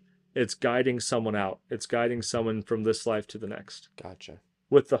healing, it's guiding someone out. It's guiding someone from this life to the next. Gotcha.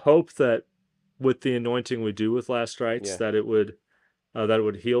 With the hope that with the anointing we do with last rites, Yeah. that it would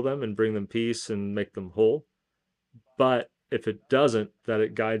heal them and bring them peace and make them whole. But if it doesn't, that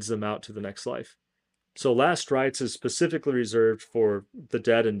it guides them out to the next life. So last rites is specifically reserved for the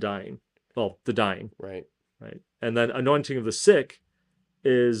dead and dying. Well, the dying, Right. right? And then anointing of the sick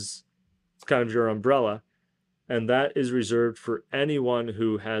is kind of your umbrella, and that is reserved for anyone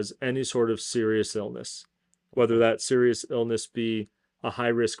who has any sort of serious illness, whether Okay. that serious illness be a high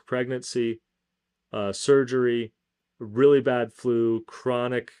risk pregnancy, surgery, really bad flu,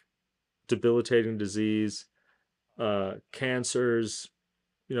 chronic debilitating disease, cancers,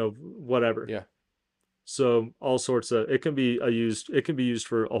 whatever. Yeah. So all sorts of it can be used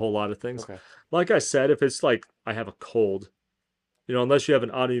for a whole lot of things. Okay. Like I said, if it's like I have a cold, unless you have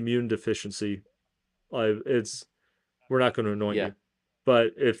an autoimmune deficiency, it's we're not going to anoint Yeah. you.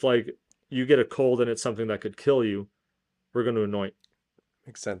 But if like you get a cold and it's something that could kill you, we're going to anoint.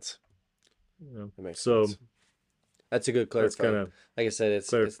 Makes sense. You know? It makes So sense. That's a good that's kind clarifying. of Like I said,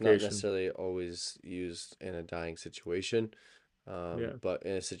 it's not clarification. necessarily always used in a dying situation, Yeah. but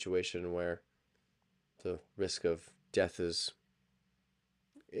in a situation where the risk of death is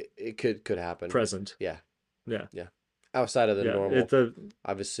it could happen. Present. Yeah, Yeah. yeah. Outside of the Yeah. It normal, the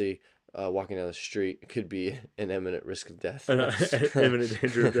obviously, walking down the street could be an imminent risk of death. an imminent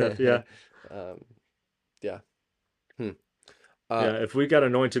danger of death. Yeah. um, yeah. Hmm. Uh, Yeah. If we got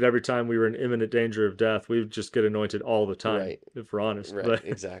anointed every time we were in imminent danger of death, we'd just get anointed all the time, right, if we're honest. right. But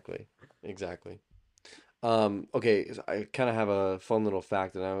Exactly, exactly. Okay, so I kind of have a fun little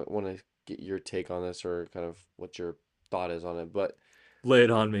fact, and I want to get your take on this, or kind of what your thought is on it. But lay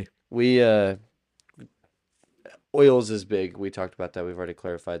it on me. we oils is big. We talked about that. We've already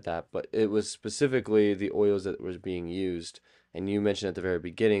clarified that. But it was specifically the oils that was being used, and you mentioned at the very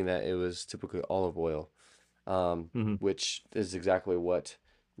beginning that it was typically olive oil, Hmm. which is exactly what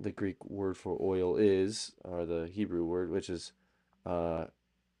the Greek word for oil is, or the Hebrew word, which is uh,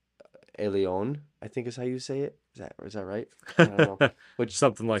 Eleon, I think is how you say it. Is that right? I don't know. Which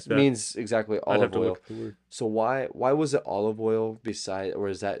Something like that. means exactly I'd have olive to look oil. at the word. So why was it olive oil beside, or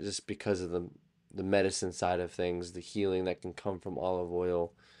is that just because of the medicine side of things, the healing that can come from olive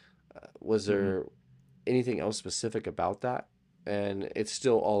oil? Was Hmm. there anything else specific about that? And it's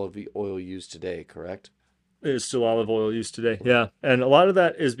still olive oil used today, correct? It's still olive oil used today. Yeah. And a lot of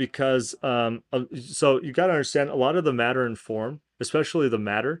that is because, so you got to understand a lot of the matter and form, especially the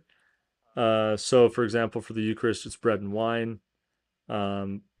matter. So, for example, for the Eucharist, it's bread and wine.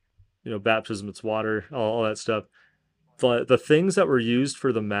 Um, Baptism, it's water, all that stuff. The things that were used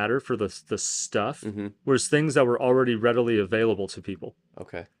for the matter, for the stuff, Mm-hmm. was things that were already readily available to people.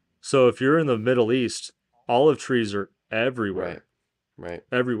 Okay. So if you're in the Middle East, olive trees are Right. everywhere, Right.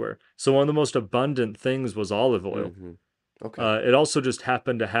 everywhere. So one of the most abundant things was olive oil. Mm-hmm. Okay. It also just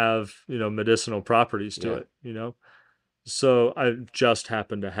happened to have, medicinal properties to Yeah. it. So I just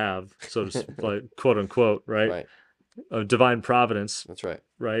happened to have, so to like, quote unquote, right? Right. Divine providence, That's right.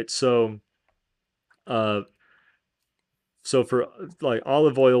 right? Uh, so for like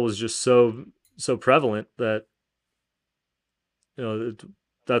olive oil was just so prevalent that you know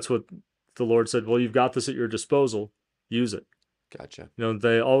that's what the Lord said. Well, you've got this at your disposal. Use it. Gotcha.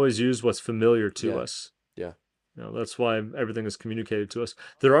 They always use what's familiar to Yeah. us. Yeah. That's why everything is communicated to us.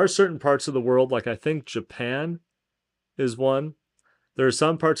 There are certain parts of the world, like I think Japan is one. There are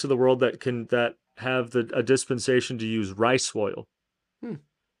some parts of the world that have a dispensation to use rice oil Hmm.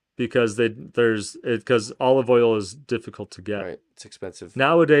 because because olive oil is difficult to get. Right. It's expensive.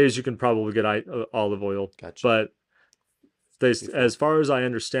 Nowadays, you can probably get olive oil, Gotcha. but as Before. far as I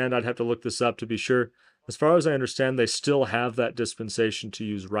understand, I'd have to look this up to be sure. As far as I understand, they still have that dispensation to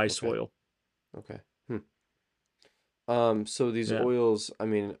use rice Okay. oil. Okay. Hmm. So these Yeah, oils, I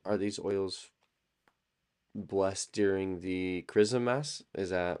mean, are these oils blessed during the Chrism Mass? Is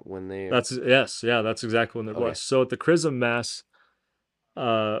that when they? yes, yeah, that's exactly when they're Okay. blessed. So at the Chrism Mass,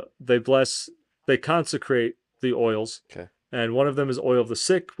 they bless, they consecrate the oils, Okay. and one of them is oil of the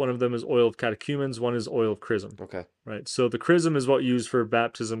sick, one of them is oil of catechumens, one is oil of chrism. Okay. Right. So the chrism is what used for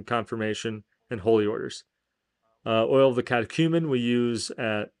baptism, confirmation, and holy orders. Oil of the catechumen we use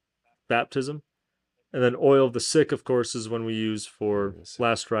at baptism, and then oil of the sick, of course, is when we use for Sick.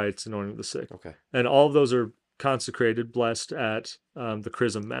 last rites and anointing of the sick. Okay. And all of those are consecrated, blessed at the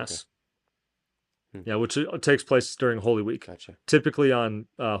chrism Okay. mass. Hmm. Yeah, which takes place during Holy Week, Gotcha. typically on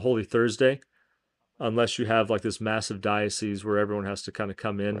Holy Thursday, unless you have like this massive diocese where everyone has to kind of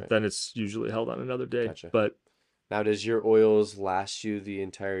come in, Right. then it's usually held on another day. Gotcha. But Now, does your oils last you the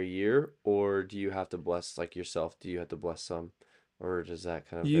entire year, or do you have to bless like yourself? Do you have to bless some, or does that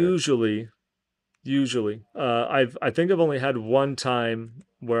kind of vary? usually, I think I've only had one time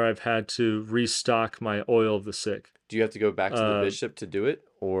where I've had to restock my oil of the sick. Do you have to go back to the Uh, bishop to do it,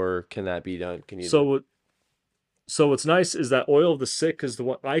 or can that be done? Can you do so it? what so what's nice is that oil of the sick is the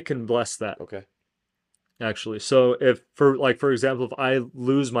one I can bless that Okay. actually. So if for example, if I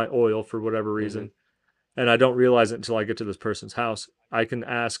lose my oil for whatever Mm-hmm. reason and I don't realize it until I get to this person's house, I can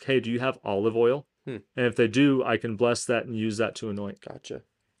ask, "Hey, do you have olive oil?" Hmm. And if they do, I can bless that and use that to anoint. Gotcha.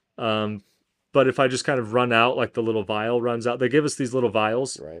 Um, but if I just kind of run out, like the little vial runs out, they give us these little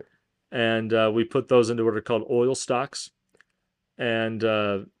vials, Right. and we put those into what are called oil stocks. And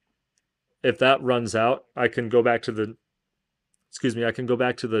if that runs out, I can go back to the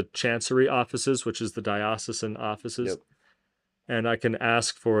chancery offices, which is the diocesan offices, Yep. and I can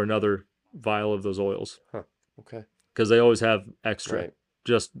ask for another vial of those oils Huh. Okay. because they always have extra, Right.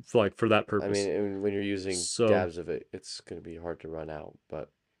 just like for that I mean, purpose. and when you're using So dabs of it, it's going to be hard to run out, but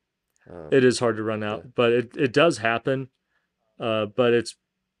It is hard to run Yeah, out, but it does happen. But it's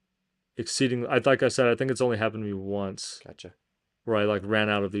exceeding. Like I said, I think it's only happened to me once gotcha, where I like ran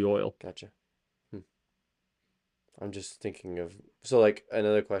out of the oil. gotcha. Hmm. I'm just thinking of so like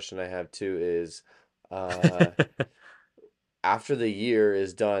another question I have too is, uh, after the year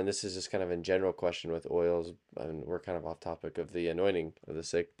is done, this is just kind of a general question with oils, and we're kind of off topic of the anointing of the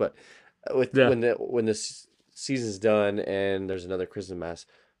sick, but with Yeah, when this season's done and there's another Christmas mass,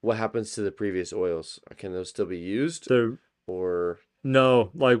 what happens to the previous oils? Can those still be used, the or no,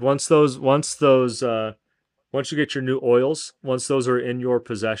 like once you get your new oils, once those are in your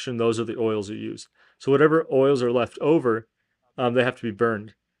possession, those are the oils you use. So whatever oils are left over, they have to be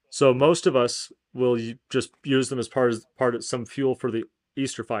burned. So Hmm. most of us will just use them as part of some fuel for the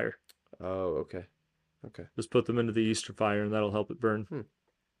Easter fire. Oh, okay, okay. Just put them into the Easter fire, and that'll help it burn. Hmm.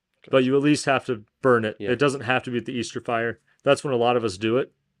 But Gotcha. you at least have to burn it. Yeah, It doesn't have to be at the Easter fire. That's when a lot of us do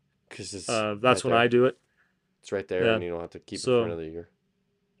it. because it's That's right when I there. do it. It's right there, Yeah. and you don't have to keep it for So, another year.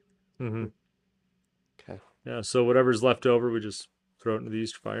 hmm Hmm. Okay, yeah. So whatever's left over, we just throw it into the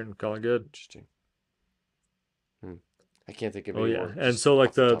Easter fire and call it good. interesting. Hmm. I can't think of Oh any yeah. more And just so like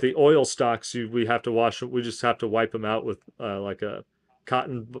off the top. the oil stocks, we have to wash them. We just have to wipe them out with like a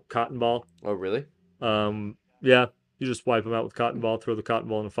cotton ball. Oh, really? Yeah. You just wipe them out with cotton Hmm. ball. Throw the cotton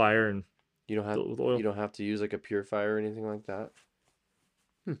ball in the fire and fill it with You oil. don't have to use like a purifier or anything like that.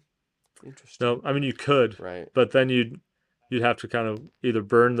 Hmm. Interesting. No, I mean you could, Right. but then you'd have to kind of either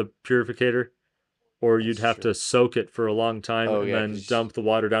burn the purificator or you'd That's have true. to soak it for a long time Oh and yeah, then dump the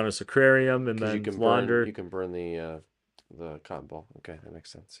water down a aquarium and because then launder. you can burn the cotton ball. Okay, that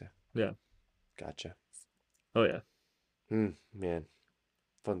makes sense. Yeah. Yeah. Gotcha. Oh yeah. Hmm. Man,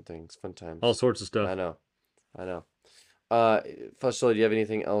 fun things, fun All times. sorts of I stuff. know. I know. Uh, Fausto, do you have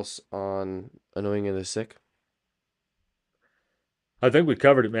anything else on anointing of the sick? I think we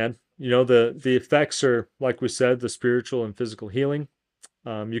covered it, man. The effects are like we said, the spiritual and physical healing.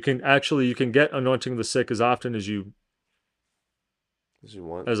 You can get anointing of the sick As you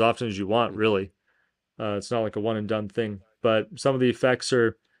want. as often as you want, Hmm. really. It's not like a one and done thing. But some of the effects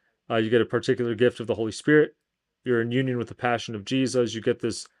are you get a particular gift of the Holy Spirit. You're in union with the passion of Jesus. You get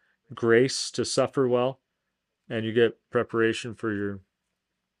this grace to suffer well, and you get preparation for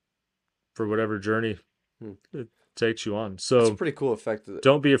whatever journey Hmm. it takes you on. That's a So pretty cool effect.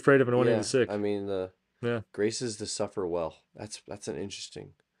 don't be afraid of anointing the Yeah, I sick. mean the Yeah, grace is to suffer well. That's an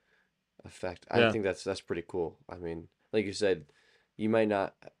interesting effect. I yeah, think that's pretty cool. I mean, like you said, you might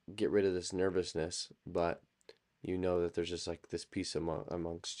not get rid of this nervousness, but you know that there's just like this peace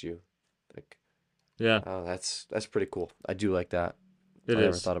amongst you. Like, yeah. oh, that's pretty cool. I do like that. It I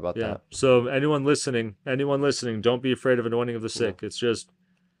never is. thought about Yeah. that. So anyone listening, don't be afraid of anointing of the No, sick. It's just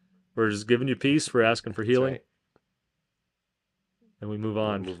we're just giving you peace. We're asking for that's healing, right. and we move And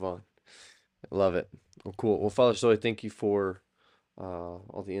we on. move on. I love it. Well, cool. Well, Father Soy, thank you for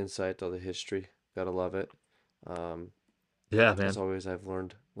all the insight, all the history. Gotta love it. Um, Yeah, as man. always, I've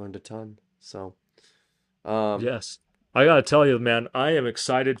learned a ton. So, um, Yes. I gotta tell you, man, I am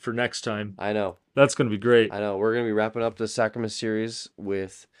excited for next time. I know. That's gonna be great. I know we're gonna be wrapping up the Sacrament series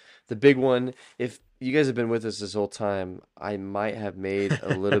with the big one. If you guys have been with us this whole time, I might have made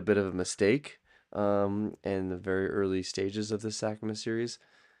a little bit of a mistake in the very early stages of the Sacrament series,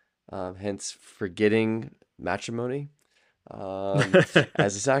 hence forgetting matrimony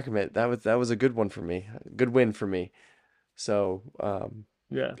as a sacrament. That was a good one for me, a good win for me. So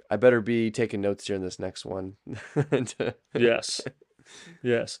Yeah. I better be taking notes here in this next one. Yes.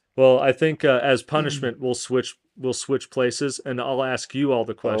 Yes. Well, I think as punishment, we'll switch places, and I'll ask you all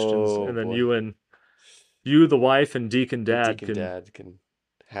the questions, Oh and then boy, you, the wife, and Deacon and Dad Deacon can. Dad can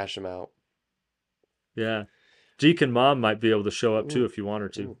hash them out. Yeah. Deacon Mom might be able to show up too Ooh, if you want her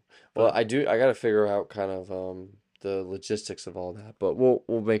to. ooh. Well, But I gotta figure out kind of the logistics of all that, but we'll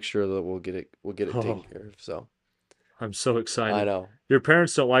make sure that we'll get it taken oh, care of. So I'm so I excited. know. Your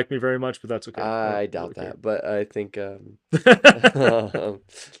parents don't like me very much, but that's okay. I don't I doubt really care. that, but I think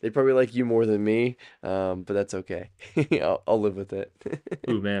they probably like you more than me. But that's okay. I'll live with it.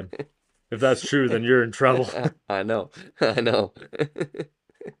 Ooh, man. If that's true, then you're in trouble. I know. I know.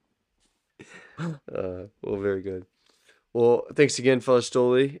 Well, very good. Well, thanks again, Father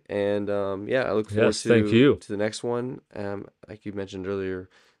Stoley, and yeah, I look forward Yes, thank you. to the next one. Like you mentioned earlier,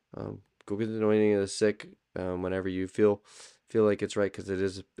 go get the anointing of the sick whenever you feel like it's right, because it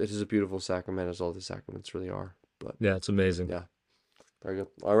is a beautiful sacrament, as all the sacraments really are. But Yeah, it's amazing. yeah, very good.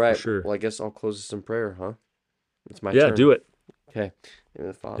 All For right, sure. well, I guess I'll close this in prayer, huh? It's my Yeah, turn. do it. Okay, in the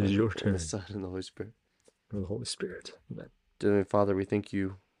It is Father your and the turn. Son and the Holy Spirit. For the Holy Spirit. Amen. Dear Heavenly Father, we thank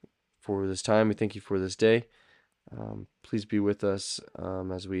you for this time. We thank you for this day. Please be with us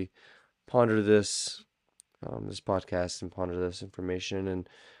as we ponder this podcast and ponder this information and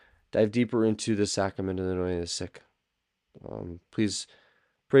dive deeper into the sacrament of the anointing of the sick. Please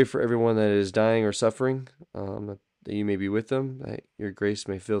pray for everyone that is dying or suffering, that you may be with them, that your grace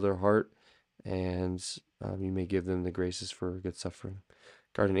may fill their heart, and you may give them the graces for good suffering.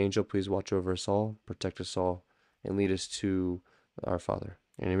 Guardian angel, please watch over us all, protect us all, and lead us to our Father.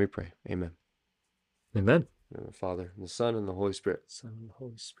 In your name we pray. Amen. Amen. In the name of the Father, and the Son, and the Holy Spirit. Son and the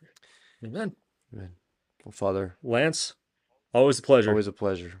Holy Spirit. Amen. Amen. Well, Father, Lance, always a pleasure. always a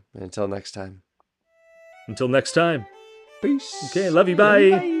pleasure. And until next time. Until next time. Peace. Okay, love you.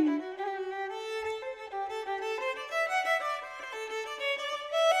 Bye.